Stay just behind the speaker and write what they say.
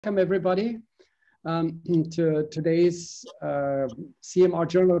Welcome everybody to today's CMR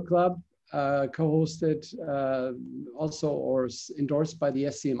Journal Club, co-hosted also or endorsed by the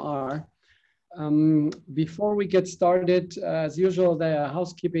SCMR. Before we get started, as usual, there are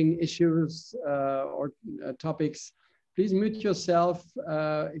housekeeping issues or topics. Please mute yourself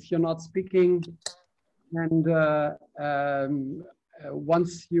if you're not speaking. And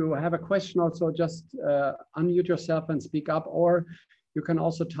once you have a question, also just unmute yourself and speak up, or you can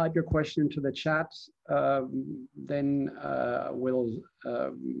also type your question into the chat. Then we'll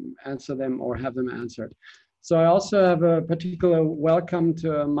answer them or have them answered. So I also have a particular welcome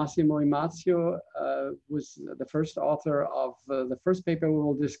to Massimo Imazio, who's the first author of the first paper we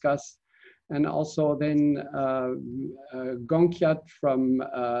will discuss, and also then Gonkiat from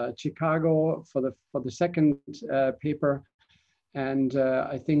Chicago for the second paper. And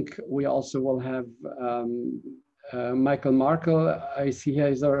I think we also will have Michael Markle. I see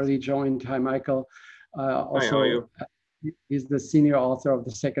he's already joined. Hi, Michael. Also, hi, how are you? He's the senior author of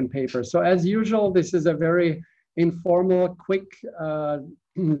the second paper. So as usual, this is a very informal, quick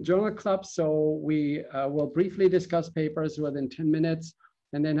journal club. So we will briefly discuss papers within 10 minutes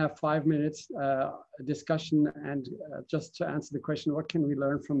and then have 5 minutes discussion and just to answer the question, what can we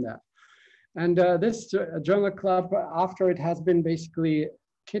learn from that? And this journal club, after it has been basically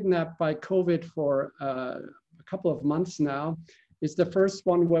kidnapped by COVID for a couple of months now, is the first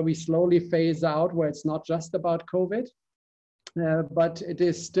one where we slowly phase out, where it's not just about COVID, but it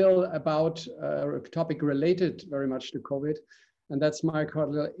is still about a topic related very much to COVID, and that's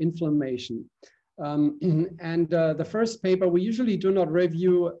myocardial inflammation. And the first paper, we usually do not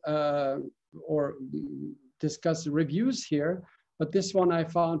review or discuss reviews here, but this one I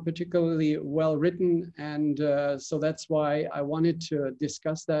found particularly well written, and so that's why I wanted to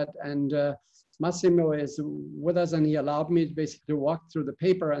discuss that. And Massimo is with us, and he allowed me to basically walk through the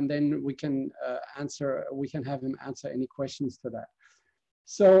paper, and then we can have him answer any questions to that.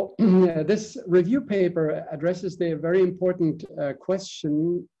 So this review paper addresses the very important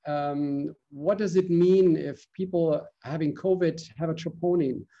question: what does it mean if people having COVID have a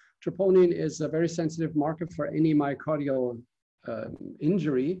troponin? Troponin is a very sensitive marker for any myocardial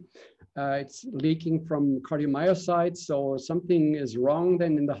injury. It's leaking from cardiomyocytes, so something is wrong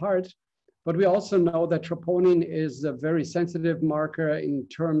then in the heart. But we also know that troponin is a very sensitive marker in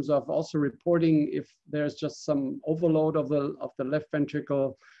terms of also reporting if there's just some overload of the left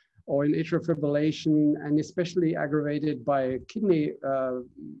ventricle or in atrial fibrillation, and especially aggravated by kidney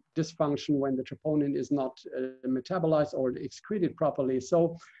dysfunction when the troponin is not metabolized or excreted properly.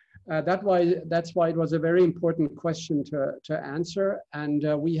 So that's why it was a very important question to answer. And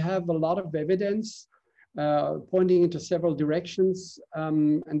we have a lot of evidence pointing into several directions.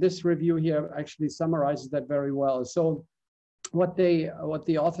 And this review here actually summarizes that very well. So what the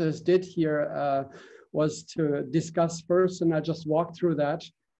authors did here was to discuss first, and I just walked through that.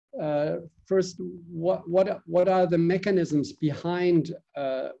 First, what are the mechanisms behind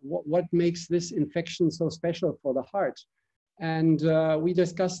what makes this infection so special for the heart? And we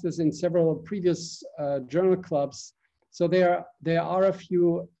discussed this in several previous journal clubs. So there are a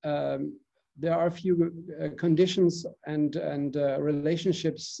few conditions and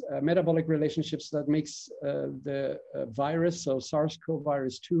relationships, metabolic relationships that makes the virus, so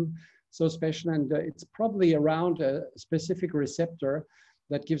SARS-CoV-2, so special. And it's probably around a specific receptor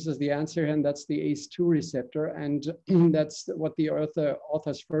that gives us the answer, and that's the ACE2 receptor. And that's what the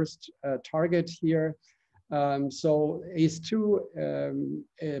authors first target here. So ACE2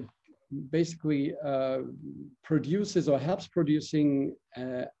 basically produces or helps producing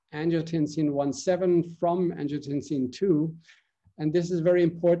angiotensin 1,7 from angiotensin 2. And this is very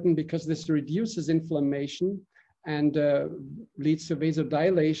important because this reduces inflammation and leads to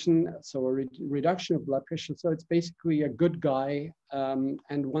vasodilation, so a reduction of blood pressure. So it's basically a good guy,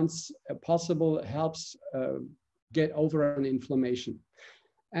 and once possible helps get over an inflammation.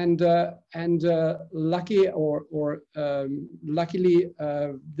 And luckily,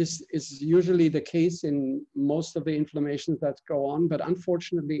 this is usually the case in most of the inflammations that go on. But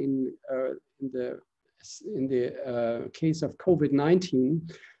unfortunately, in the case of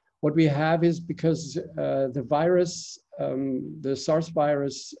COVID-19, what we have is because the virus, the SARS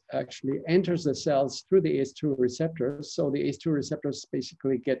virus, actually enters the cells through the ACE2 receptors. So the ACE2 receptors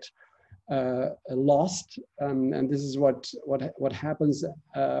basically get lost, and this is what happens,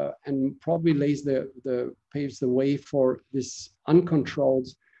 and probably paves the way for this uncontrolled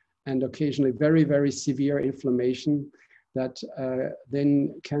and occasionally very, very severe inflammation that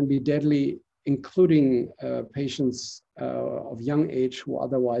then can be deadly including patients of young age who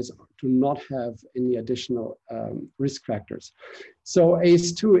otherwise do not have any additional risk factors. So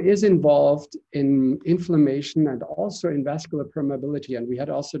ACE2 is involved in inflammation and also in vascular permeability, and we had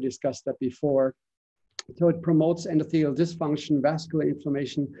also discussed that before. So it promotes endothelial dysfunction, vascular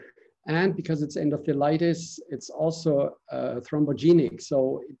inflammation, and because it's endothelitis, it's also thrombogenic,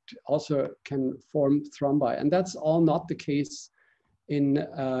 so it also can form thrombi. And that's all not the case in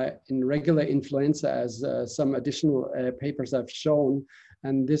regular influenza, as some additional papers have shown.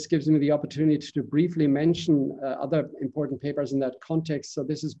 And this gives me the opportunity to briefly mention other important papers in that context. So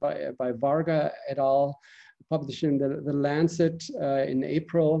this is by Varga et al., published in the Lancet in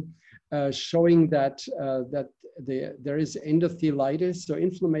April, showing that there is endothelitis, so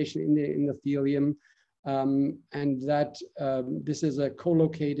inflammation in the endothelium, and that this is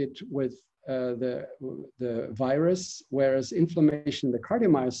co-located with the virus, whereas inflammation in the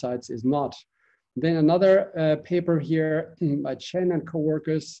cardiomyocytes is not. Then another paper here by Chen and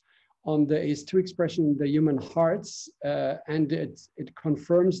co-workers on the ACE2 expression in the human hearts, and it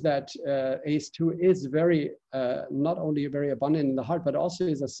confirms that ACE2 is not only very abundant in the heart, but also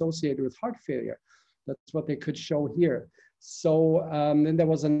is associated with heart failure. That's what they could show here. So then there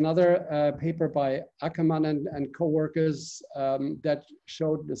was another paper by Ackermann and co-workers that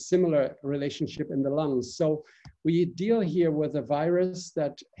showed a similar relationship in the lungs. So we deal here with a virus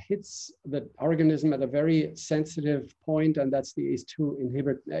that hits the organism at a very sensitive point, and that's the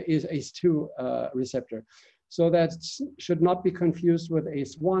ACE2 receptor. So that should not be confused with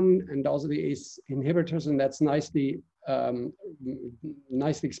ACE1 and also the ACE inhibitors, and that's nicely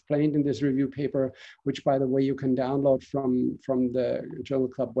explained in this review paper, which, by the way, you can download from the Journal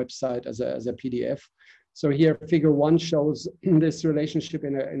Club website as a PDF. So here, figure 1 shows this relationship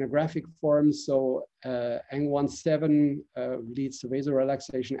in a graphic form. So Ang-1-7 leads to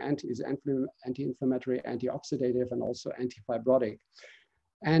vasorelaxation, is anti-inflammatory, antioxidative, and also antifibrotic.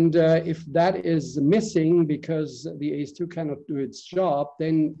 And if that is missing because the ACE2 cannot do its job,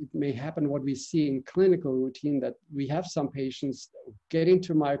 then it may happen what we see in clinical routine, that we have some patients get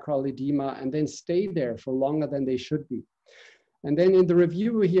into myocardial edema and then stay there for longer than they should be. And then in the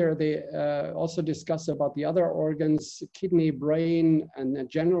review here, they also discuss about the other organs, kidney, brain, and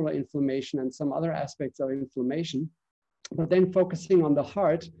general inflammation and some other aspects of inflammation, but then focusing on the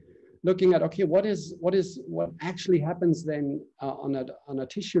heart, looking at, okay, what actually happens then on a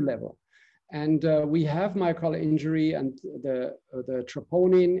tissue level. And we have myocardial injury, and the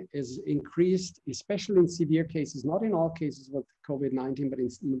troponin is increased, especially in severe cases, not in all cases with COVID-19, but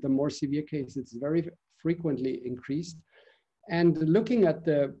in the more severe cases, it's very frequently increased. And looking at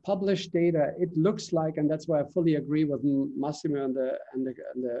the published data, it looks like, and that's why I fully agree with Massimo and the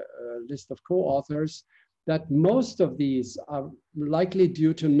list of co-authors, that most of these are likely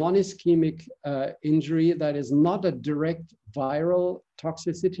due to non-ischemic injury that is not a direct viral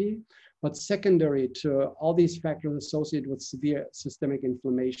toxicity, but secondary to all these factors associated with severe systemic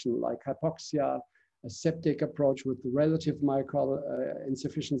inflammation, like hypoxia, a septic approach with relative myocardial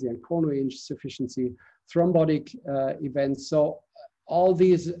insufficiency and coronary insufficiency, thrombotic events. So all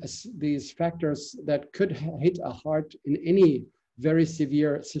these factors that could hit a heart in any very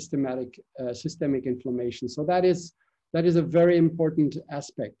severe systemic inflammation. So that is a very important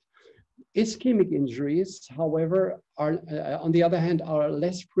aspect. Ischemic injuries, however, are on the other hand are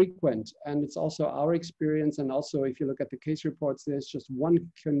less frequent, and it's also our experience. And also, if you look at the case reports, there's just one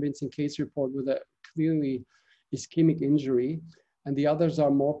convincing case report with a clearly ischemic injury, and the others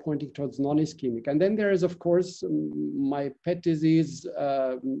are more pointing towards non-ischemic. And then there is, of course, my pet disease,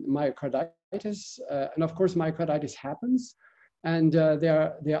 myocarditis, and of course, myocarditis happens. And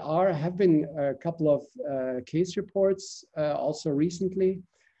there have been a couple of case reports also recently.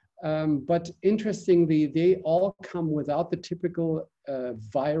 But interestingly, they all come without the typical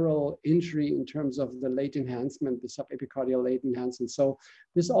viral injury in terms of the late enhancement, the subepicardial late enhancement. So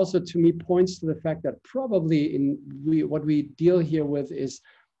this also, to me, points to the fact that probably what we deal here with is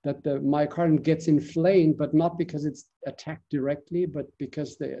that the myocardium gets inflamed, but not because it's attacked directly, but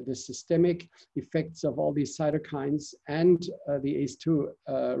because the systemic effects of all these cytokines and the ACE2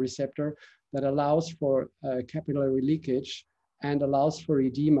 receptor that allows for capillary leakage and allows for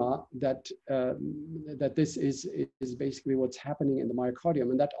edema, that this is basically what's happening in the myocardium.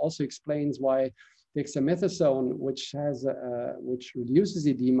 And that also explains why dexamethasone, which reduces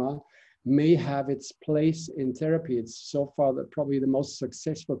edema, may have its place in therapy. It's so far probably the most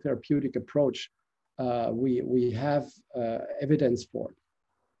successful therapeutic approach we have evidence for.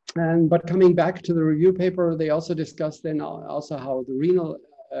 But coming back to the review paper, they also discussed then also how the renal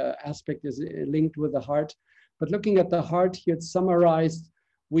aspect is linked with the heart. But looking at the heart here, it's summarized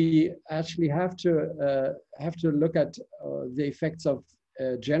we actually have to look at the effects of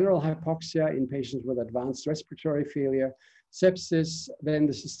general hypoxia in patients with advanced respiratory failure, sepsis, then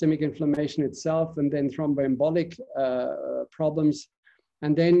the systemic inflammation itself, and then thromboembolic problems,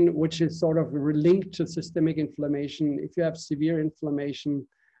 and then which is sort of linked to systemic inflammation. If you have severe inflammation,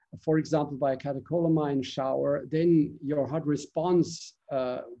 for example, by a catecholamine shower, then your heart responds,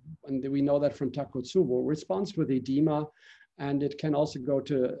 and we know that from Takotsubo, responds with edema, and it can also go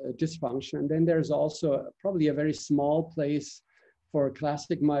to dysfunction. And then there's also probably a very small place for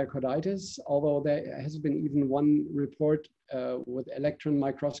classic myocarditis, although there has been even one report with electron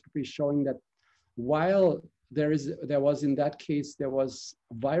microscopy showing that while there was in that case, there was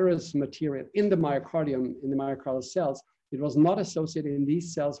virus material in the myocardium, in the myocardial cells, it was not associated in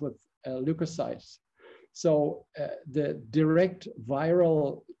these cells with leukocytes. So the direct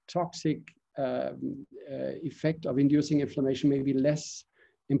viral toxic effect of inducing inflammation may be less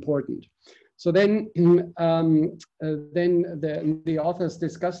important. So then the authors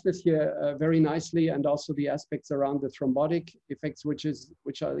discuss this here very nicely, and also the aspects around the thrombotic effects, which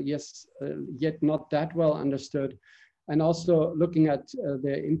are yet not that well understood, and also looking at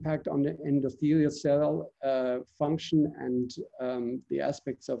the impact on the endothelial cell function and the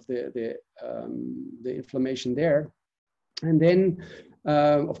aspects of the inflammation there. And then,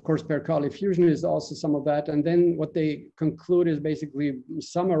 of course, pericardial effusion is also some of that. And then what they conclude is basically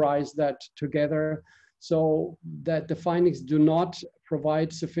summarize that together so that the findings do not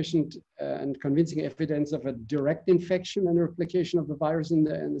provide sufficient and convincing evidence of a direct infection and replication of the virus in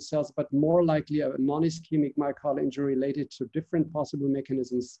the cells, but more likely a non-ischemic myocardial injury related to different possible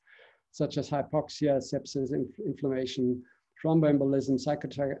mechanisms, such as hypoxia, sepsis, inflammation, thromboembolism,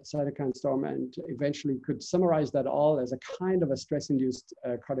 cytokine storm, and eventually could summarize that all as a kind of a stress-induced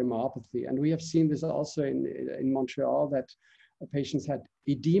cardiomyopathy. And we have seen this also in Montreal, that patients had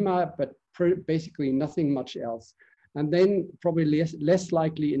edema, but basically nothing much else. And then probably less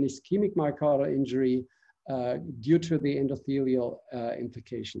likely an ischemic myocardial injury due to the endothelial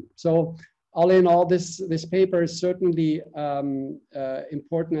implication. So all in all, this paper is certainly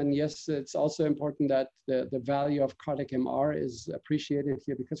important. And yes, it's also important that the value of cardiac MR is appreciated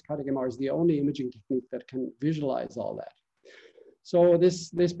here, because cardiac MR is the only imaging technique that can visualize all that. So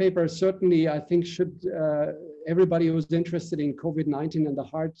this paper certainly, I think, should everybody who's interested in COVID-19 and the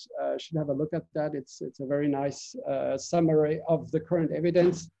heart should have a look at that. It's a very nice summary of the current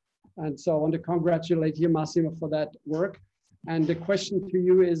evidence. And so I want to congratulate you, Massimo, for that work. And the question to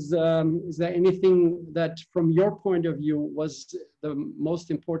you is there anything that from your point of view was the most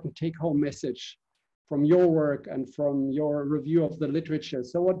important take-home message from your work and from your review of the literature?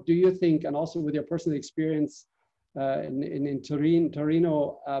 So what do you think, and also with your personal experience in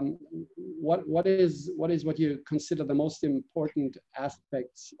Torino, what what you consider the most important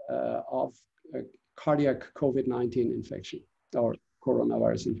aspects of cardiac COVID-19 infection or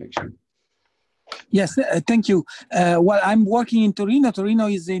coronavirus infection? Yes, thank you. Well, I'm working in Torino. Torino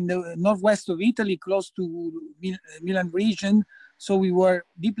is in the northwest of Italy, close to Milan region. So we were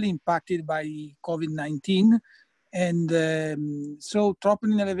deeply impacted by COVID-19. And so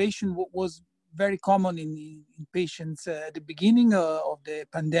troponin elevation was very common in patients at the beginning of the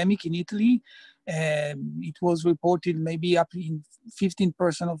pandemic in Italy. It was reported maybe up in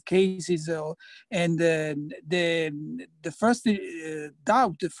 15% of cases. And the first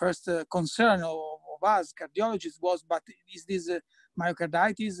doubt, the first concern of us cardiologists was, but is this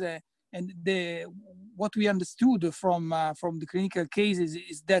myocarditis? And what we understood from the clinical cases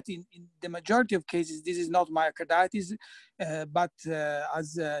is that in the majority of cases, this is not myocarditis, but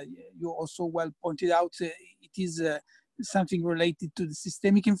as you also well pointed out, it is something related to the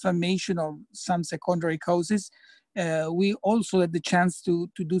systemic inflammation or some secondary causes. We also had the chance to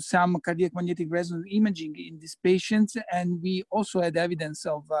do some cardiac magnetic resonance imaging in these patients, and we also had evidence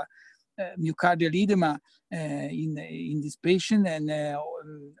of myocardial edema in this patient, and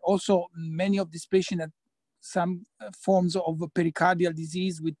also many of these patients had some forms of pericardial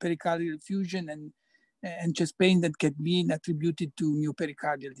disease with pericardial effusion and chest pain that can be attributed to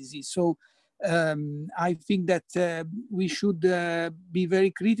myopericardial disease. So I think that we should be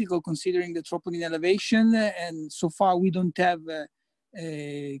very critical considering the troponin elevation, and so far we don't have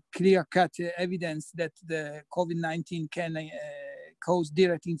clear-cut evidence that the COVID-19 can cause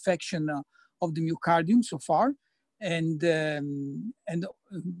direct infection of the myocardium so far. And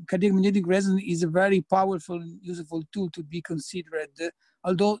cardiac magnetic resonance is a very powerful and useful tool to be considered,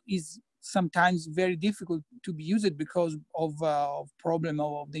 although is sometimes very difficult to be used because of problem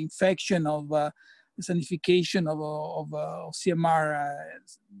of the infection, of sanification of CMR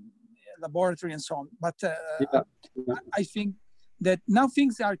laboratory and so on. But I think that now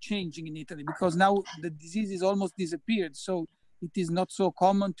things are changing in Italy because now the disease is almost disappeared. So it is not so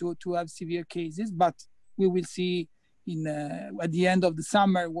common to have severe cases, but we will see at the end of the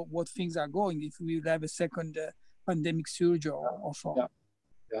summer what things are going, if we will have a second pandemic surge or so. Yeah.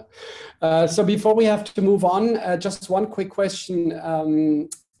 Yeah. So before we have to move on, just one quick question.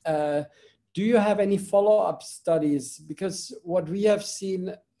 Do you have any follow-up studies? Because what we have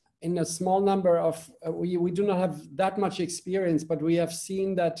seen in a small number of, we do not have that much experience, but we have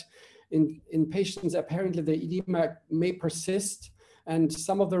seen that in patients, apparently the edema may persist, and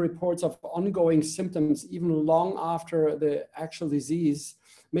some of the reports of ongoing symptoms, even long after the actual disease,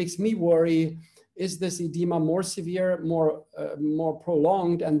 makes me worry. Is this edema more severe, more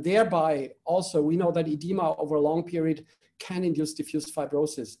prolonged, and thereby also we know that edema over a long period can induce diffuse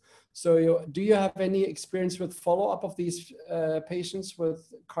fibrosis. So do you have any experience with follow-up of these patients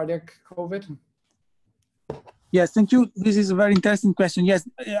with cardiac COVID? Yes, thank you. This is a very interesting question. Yes,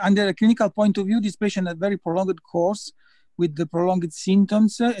 under a clinical point of view, this patient had very prolonged course with the prolonged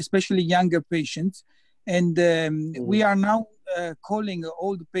symptoms, especially younger patients. And we are now calling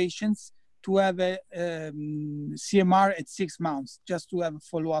all the patients to have a CMR at 6 months, just to have a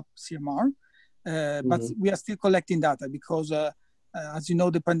follow-up CMR. But we are still collecting data because, as you know,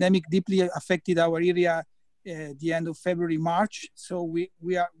 the pandemic deeply affected our area the end of February, March. So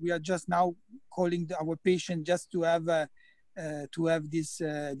we are just now calling our patient just to have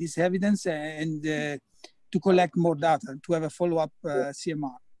this evidence and to collect more data, to have a follow-up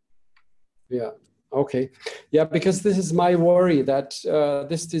CMR. Yeah. Okay. Yeah, because this is my worry that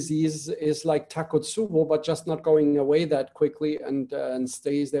this disease is like Takotsubo, but just not going away that quickly and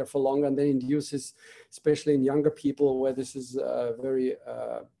stays there for longer, and then induces, especially in younger people where this is very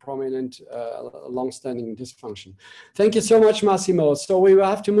prominent, long-standing dysfunction. Thank you so much, Massimo. So we will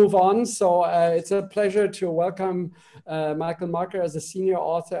have to move on. So it's a pleasure to welcome Michael Marker as a senior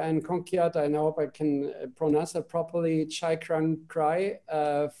author, and Konkiat, I hope I can pronounce it properly,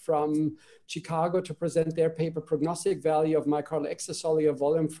 Chai-Kran-Krai from Chicago to present their paper, Prognostic Value of Myocardial Extracellular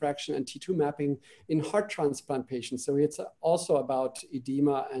Volume Fraction and T2 Mapping in Heart Transplant Patients. So it's also about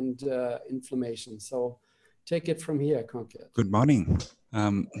edema and inflammation. So take it from here, Konkiat. Good morning.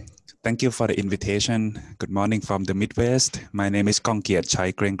 Thank you for the invitation. Good morning from the Midwest. My name is Konkiat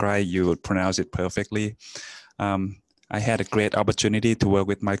Chai-Kran-Krai. You pronounce it perfectly. I had a great opportunity to work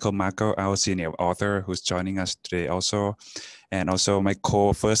with Michael Marker, our senior author, who's joining us today also, and also my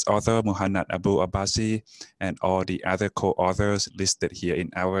co-first author, Muhannad Abu Abbasi, and all the other co-authors listed here in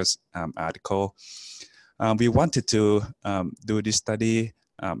our article. We wanted to do this study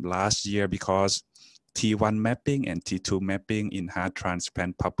last year because T1 mapping and T2 mapping in heart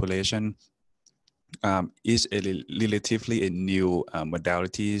transplant population is relatively a new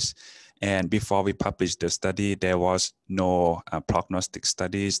modalities. And before we published the study, there was no prognostic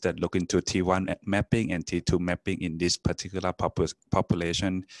studies that look into T1 mapping and T2 mapping in this particular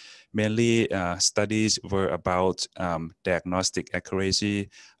population. Mainly studies were about diagnostic accuracy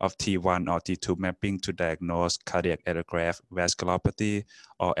of T1 or T2 mapping to diagnose cardiac allograft vasculopathy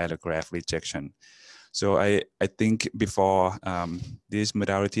or allograft rejection. So I think before these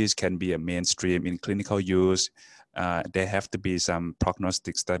modalities can be a mainstream in clinical use, there have to be some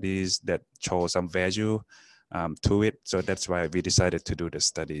prognostic studies that show some value to it. So that's why we decided to do the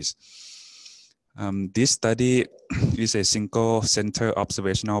studies. This study is a single center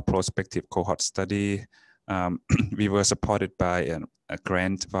observational prospective cohort study. We were supported by a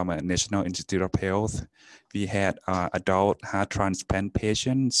grant from a National Institute of Health. We had adult heart transplant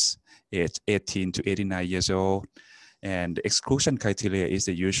patients aged 18 to 89 years old. And the exclusion criteria is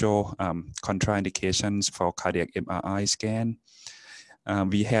the usual contraindications for cardiac MRI scan.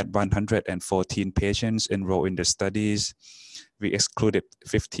 We had 114 patients enrolled in the studies. We excluded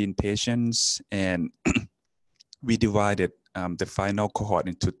 15 patients, and we divided the final cohort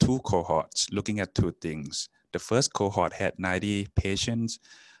into 2 cohorts, looking at 2 things. The first cohort had 90 patients,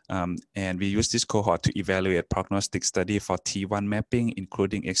 and we used this cohort to evaluate prognostic study for T1 mapping,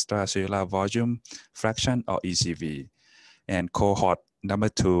 including extracellular volume fraction or ECV. And cohort number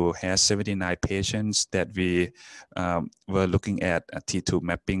 2 has 79 patients that we were looking at a T2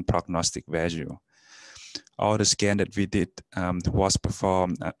 mapping prognostic value. All the scan that we did was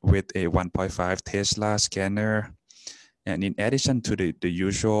performed with a 1.5 Tesla scanner. And in addition to the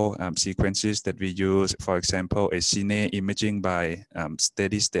usual sequences that we use, for example, a cine imaging by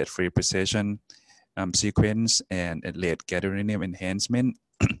steady state free precision sequence and a late gadolinium enhancement,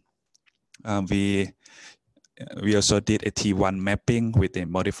 we also did a T1 mapping with a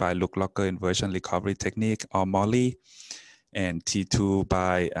modified look locker inversion recovery technique or MOLI, and T2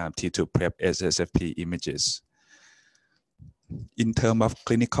 by T2 prep SSFP images. in terms of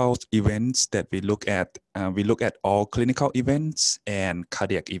clinical events that we look at all clinical events and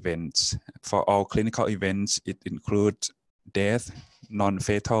cardiac events. For all clinical events, it includes death,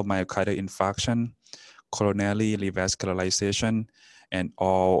 non-fatal myocardial infarction, coronary revascularization, and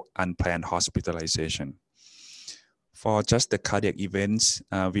all unplanned hospitalization. For just the cardiac events,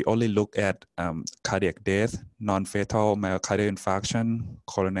 we only look at cardiac death, non-fatal myocardial infarction,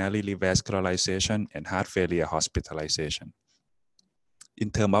 coronary revascularization, and heart failure hospitalization. In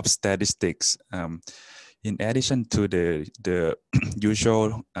terms of statistics, in addition to the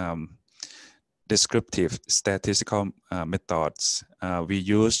usual descriptive statistical methods, we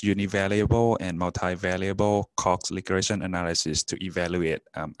use univariable and multivariable Cox regression analysis to evaluate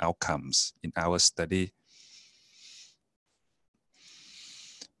outcomes in our study.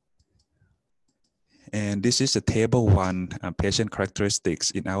 And this is the table 1 patient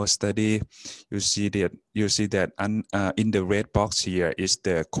characteristics in our study. You see that in the red box here is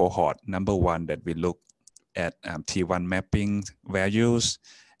the cohort number 1 that we look at T1 mapping values,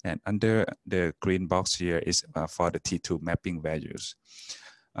 and under the green box here is for the T2 mapping values.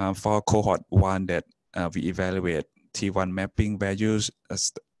 For cohort 1 that we evaluate T1 mapping values,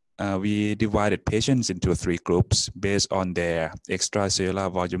 we divided patients into 3 groups based on their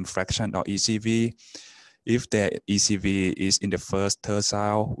extracellular volume fraction or ECV. If their ECV is in the first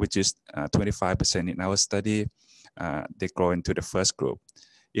tertile, which is 25% in our study, they go into the first group.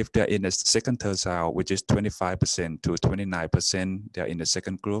 If they're in the second tertile, which is 25% to 29%, they're in the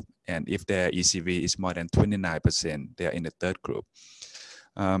second group. And if their ECV is more than 29%, they're in the third group.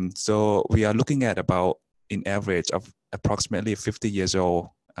 So we are looking at about, in average, of approximately 50 years old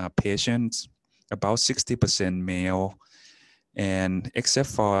patients, about 60% male, and except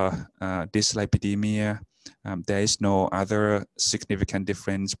for dyslipidemia, there is no other significant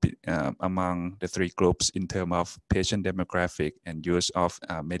difference among the 3 groups in terms of patient demographic and use of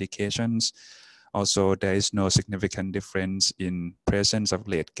medications. Also, there is no significant difference in presence of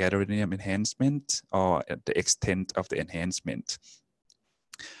late gadolinium enhancement or the extent of the enhancement.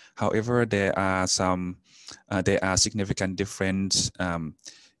 However, there are significant difference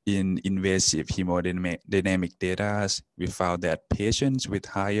in invasive hemodynamic data. We found that patients with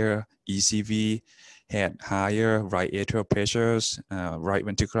higher ECV had higher right atrial pressures, right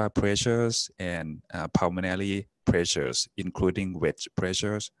ventricular pressures, and pulmonary pressures, including wedge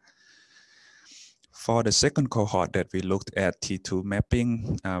pressures. For the second cohort that we looked at T2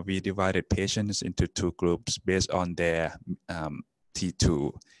 mapping, we divided patients into 2 groups based on their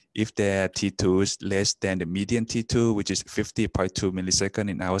T2. If their T2 is less than the median T2, which is 50.2 milliseconds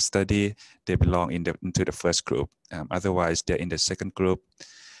in our study, they belong into the first group. Otherwise, they're in the second group.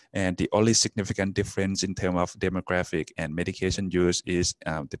 And the only significant difference in terms of demographic and medication use is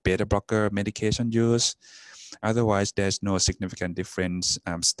the beta blocker medication use. Otherwise, there's no significant difference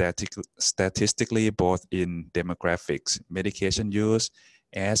statistically, both in demographics, medication use,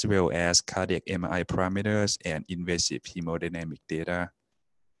 as well as cardiac MRI parameters and invasive hemodynamic data.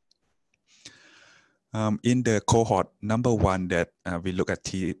 In the cohort number 1 that we look at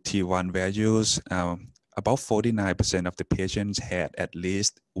T1 values, about 49% of the patients had at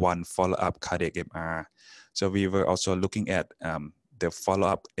least 1 follow-up cardiac MR. So we were also looking at the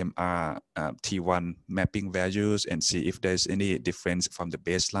follow-up MR T1 mapping values and see if there's any difference from the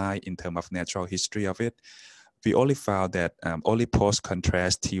baseline in terms of natural history of it. We only found that only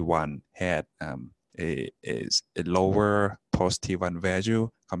post-contrast T1 had a lower post T1 value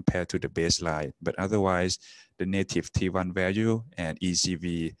compared to the baseline, but otherwise the native T1 value and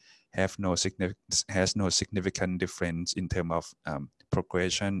ECV has no significant difference in terms of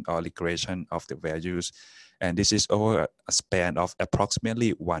progression or regression of the values, and this is over a span of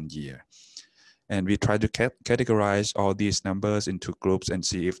approximately 1 year. And we try to categorize all these numbers into groups and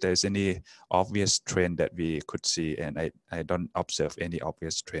see if there's any obvious trend that we could see, and I don't observe any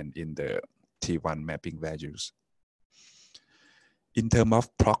obvious trend in the T1 mapping values. In terms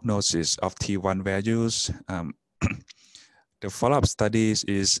of prognosis of T1 values, the follow-up studies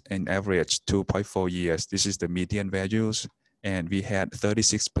is an average 2.4 years. This is the median values. And we had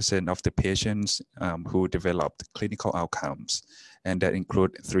 36% of the patients who developed clinical outcomes. And that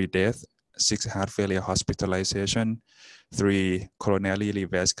include 3 deaths, 6 heart failure hospitalization, 3 coronary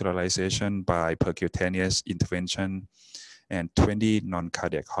revascularization by percutaneous intervention, and 20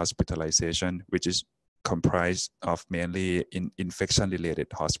 non-cardiac hospitalization, which is comprised of mainly infection-related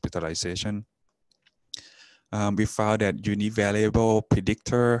hospitalization. We found that univariable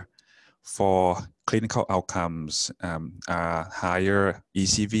predictor for clinical outcomes are higher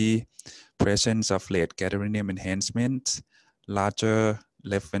ECV, presence of late gadolinium enhancement, larger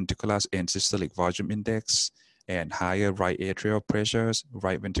left ventricular and systolic volume index, and higher right atrial pressures,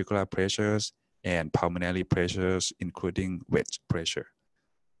 right ventricular pressures, and pulmonary pressures, including wedge pressure.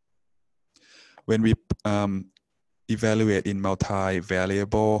 When we evaluate in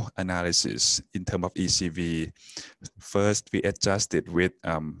multi-variable analysis in terms of ECV, first we adjusted with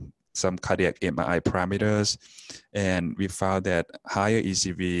some cardiac MRI parameters, and we found that higher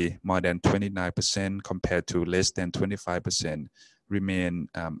ECV, more than 29% compared to less than 25%, remain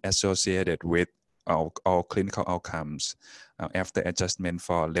associated with all clinical outcomes after adjustment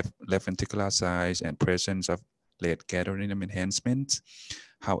for left ventricular size and presence of late gadolinium enhancement.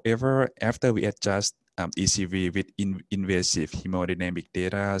 However, after we adjust ECV with invasive hemodynamic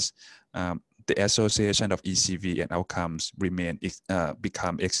data, the association of ECV and outcomes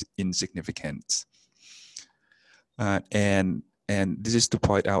become insignificant. And this is to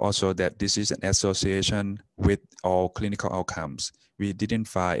point out also that this is an association with all clinical outcomes. We didn't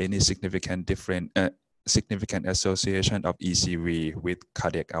find any significant association of ECV with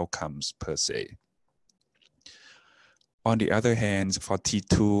cardiac outcomes per se. On the other hand, for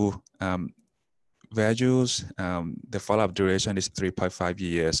T2 values, the follow-up duration is 3.5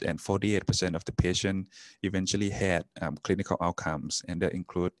 years, and 48% of the patients eventually had clinical outcomes, and that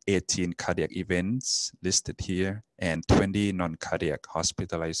include 18 cardiac events listed here and 20 non-cardiac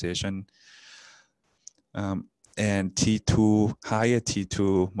hospitalization. And T2, higher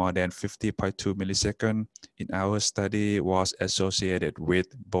T2, more than 50.2 milliseconds in our study was associated with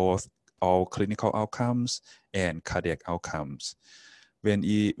both all clinical outcomes and cardiac outcomes. When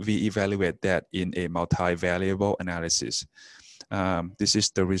we evaluate that in a multi-variable analysis, this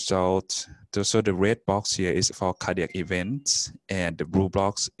is the result. So the red box here is for cardiac events, and the blue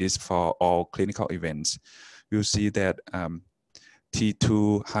box is for all clinical events. You see that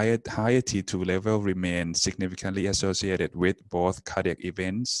T2, higher T2 level remains significantly associated with both cardiac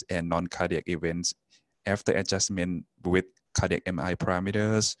events and non-cardiac events after adjustment with cardiac MRI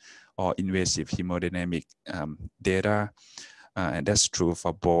parameters or invasive hemodynamic data. And that's true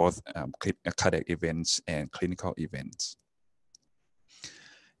for both cardiac events and clinical events.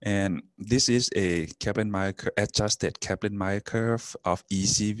 And this is a Kaplan-Meier adjusted Kaplan-Meier curve of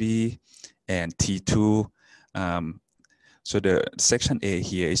ECV and T2. So the section A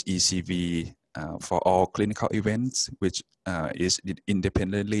here is ECV for all clinical events, which is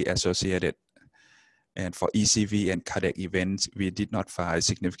independently associated. And for ECV and cardiac events, we did not find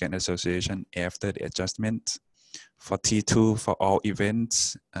significant association after the adjustment. For T2 for all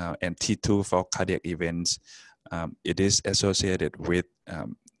events and T2 for cardiac events, it is associated with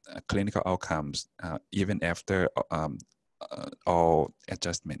clinical outcomes even after all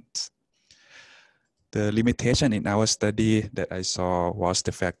adjustments. The limitation in our study that I saw was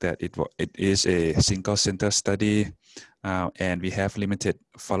the fact that it is a single center study, and we have limited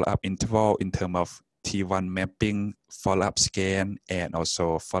follow-up interval in terms of T1 mapping, follow-up scan, and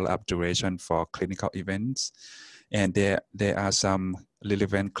also follow-up duration for clinical events. And there are some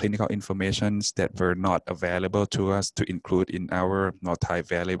relevant clinical informations that were not available to us to include in our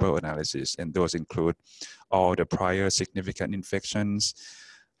multi-variable analysis. And those include all the prior significant infections,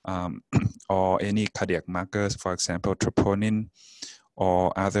 or any cardiac markers, for example, troponin,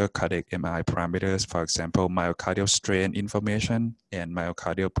 or other cardiac MRI parameters, for example, myocardial strain information and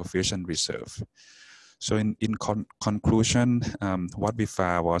myocardial perfusion reserve. So in conclusion, what we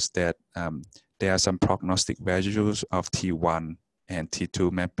found was that there are some prognostic values of T1 and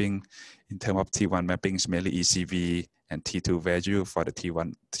T2 mapping. In terms of T1 mapping, it's mainly ECV, and T2 value for the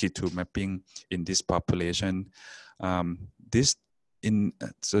T1, T2 mapping in this population.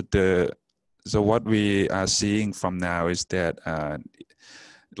 So what we are seeing from now is that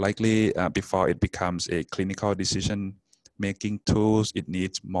likely before it becomes a clinical decision-making tools, it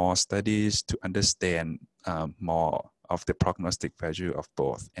needs more studies to understand more of the prognostic value of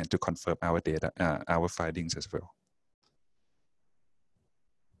both and to confirm our data, our findings as well.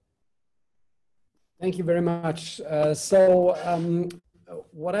 Thank you very much.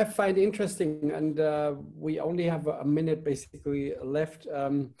 What I find interesting, and we only have a minute basically left.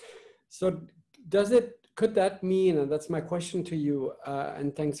 So could that mean, and that's my question to you,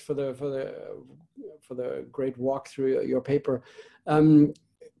 and thanks for the great walk through your paper.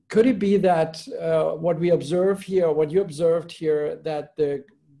 Could it be that what we observe here, what you observed here, that the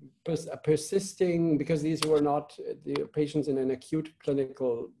persisting, because these were not the patients in an acute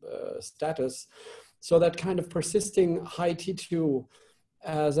clinical status, so that kind of persisting high T2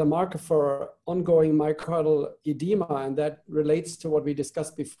 as a marker for ongoing myocardial edema, and that relates to what we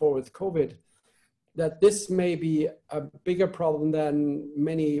discussed before with COVID, that this may be a bigger problem than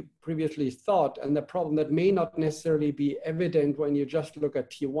many previously thought, and the problem that may not necessarily be evident when you just look at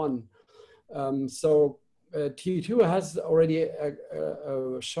T1. So T2 has already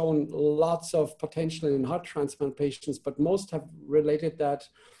shown lots of potential in heart transplant patients, but most have related that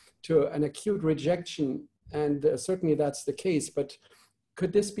to an acute rejection, and certainly that's the case. But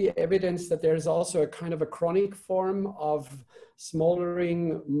could this be evidence that there is also a kind of a chronic form of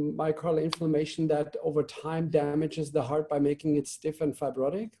smoldering myocardial inflammation that over time damages the heart by making it stiff and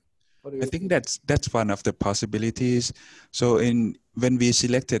fibrotic? I think that's one of the possibilities. So when we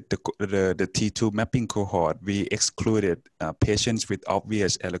selected the T2 mapping cohort, we excluded patients with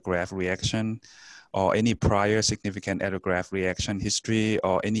obvious allograft reaction or any prior significant allograft reaction history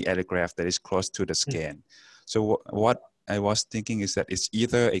or any allograft that is close to the scan. So what I was thinking is that it's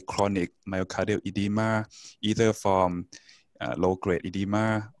either a chronic myocardial edema, either from low-grade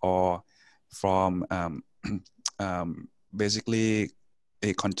edema or from basically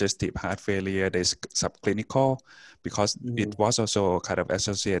a congestive heart failure that is subclinical, because it was also kind of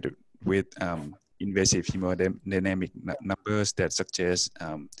associated with invasive hemodynamic numbers that suggest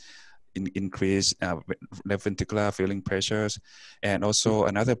increased left ventricular filling pressures. And also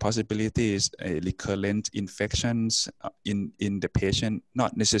another possibility is recurrent infections in the patient,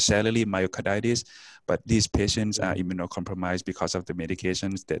 not necessarily myocarditis, but these patients are immunocompromised because of the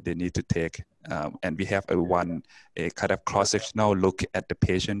medications that they need to take. And we have a kind of cross-sectional look at the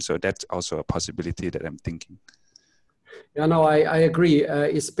patient. So that's also a possibility that I'm thinking. Yeah, no, I agree,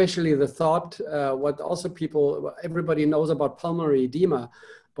 especially the thought, what also everybody knows about pulmonary edema,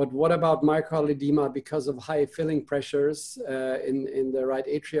 but what about myocardial edema because of high filling pressures in the right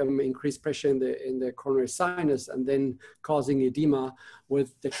atrium, increased pressure in the coronary sinus, and then causing edema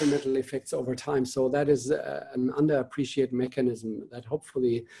with detrimental effects over time. So that is an underappreciated mechanism that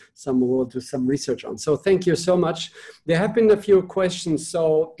hopefully someone will do some research on. So thank you so much. There have been a few questions.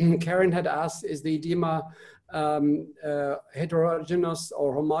 So Karen had asked, is the edema heterogeneous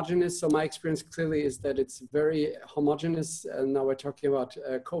or homogeneous? So my experience clearly is that it's very homogeneous. And now we're talking about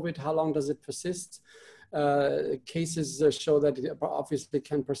COVID. How long does it persist? Cases show that it obviously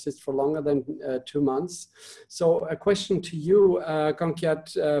can persist for longer than 2 months. So a question to you,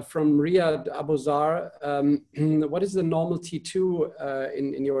 Gonkiat, from Riyadh Abuzar. What is the normal T2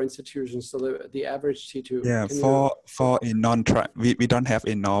 in your institution? So the average T2? Yeah, for a we don't have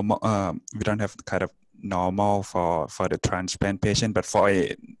a normal, we don't have kind of normal for the transplant patient, but for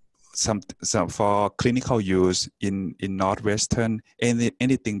for clinical use in Northwestern,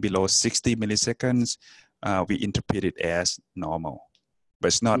 anything below 60 milliseconds, we interpret it as normal. But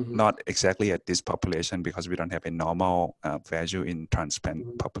it's not exactly at this population because we don't have a normal value in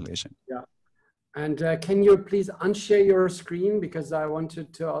transplant population. Yeah. And can you please unshare your screen, because I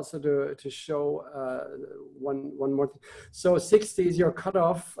wanted to also to show one more thing. So 60 is your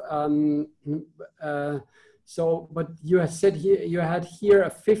cutoff. But you have said here you had here a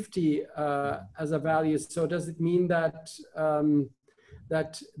 50 as a value. So does it mean that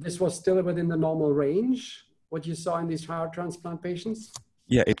that this was still within the normal range, what you saw in these heart transplant patients?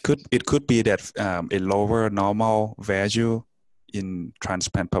 Yeah, it could be that a lower normal value in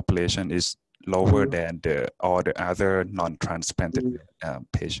transplant population is lower than all the other non-transplanted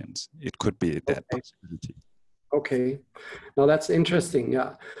patients. It could be that possibility. Okay, now that's interesting.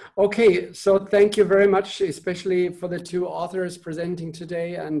 Yeah. Okay, so thank you very much, especially for the two authors presenting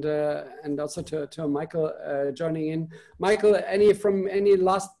today, and also to Michael joining in. Michael, any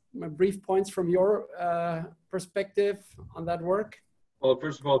last brief points from your perspective on that work? Well,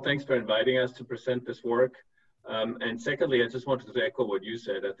 first of all, thanks for inviting us to present this work. And secondly, I just wanted to echo what you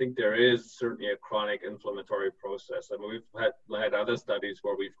said. I think there is certainly a chronic inflammatory process. I mean, we've had other studies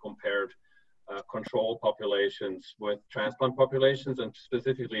where we've compared control populations with transplant populations, and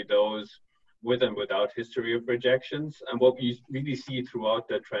specifically those with and without history of rejections. And what we really see throughout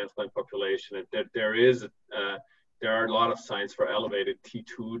the transplant population is that there are a lot of signs for elevated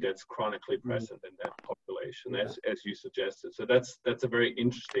T2 that's chronically present in that population, as you suggested. So that's a very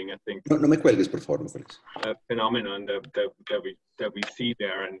interesting, I think, no me cuelgues, por favor, phenomenon that we see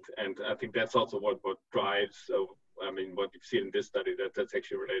there, and I think that's also what drives. I mean, what you've seen in this study, that's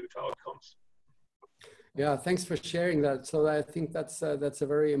actually related to outcomes. Yeah, thanks for sharing that. So I think that's a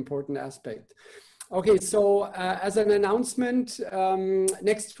very important aspect. Okay, so as an announcement,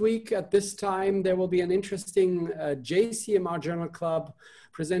 next week at this time, there will be an interesting JCMR Journal Club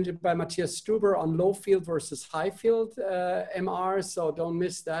presented by Matthias Stuber on low field versus high field MR. So don't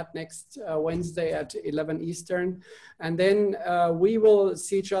miss that next Wednesday at 11 Eastern. And then we will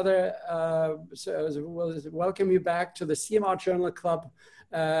see each other. So we'll welcome you back to the CMR Journal Club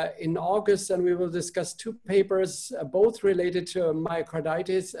in August, and we will discuss 2 papers, both related to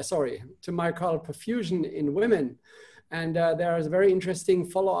myocardial perfusion in women. And there is very interesting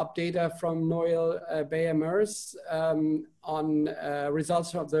follow-up data from Noel Bayamers on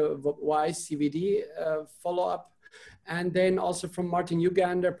results of the WISE-CVD follow-up. And then also from Martin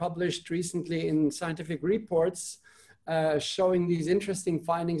Ugander, published recently in Scientific Reports, showing these interesting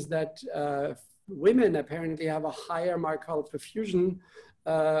findings that women apparently have a higher myocardial perfusion,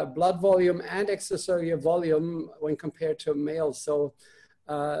 blood volume and extracellular volume when compared to males. So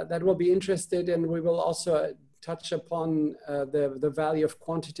that will be interested, and we will also touch upon the value of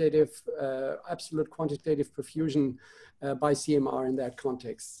quantitative, absolute quantitative perfusion by CMR in that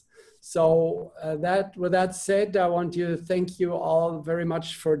context. So with that said, I want to thank you all very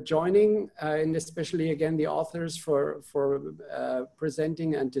much for joining, and especially again the authors for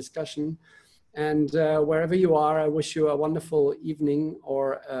presenting and discussion. And wherever you are, I wish you a wonderful evening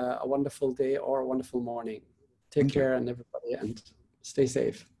or a wonderful day or a wonderful morning. Take care, and everybody, and stay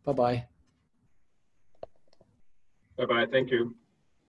safe. Bye-bye. Bye-bye. Thank you.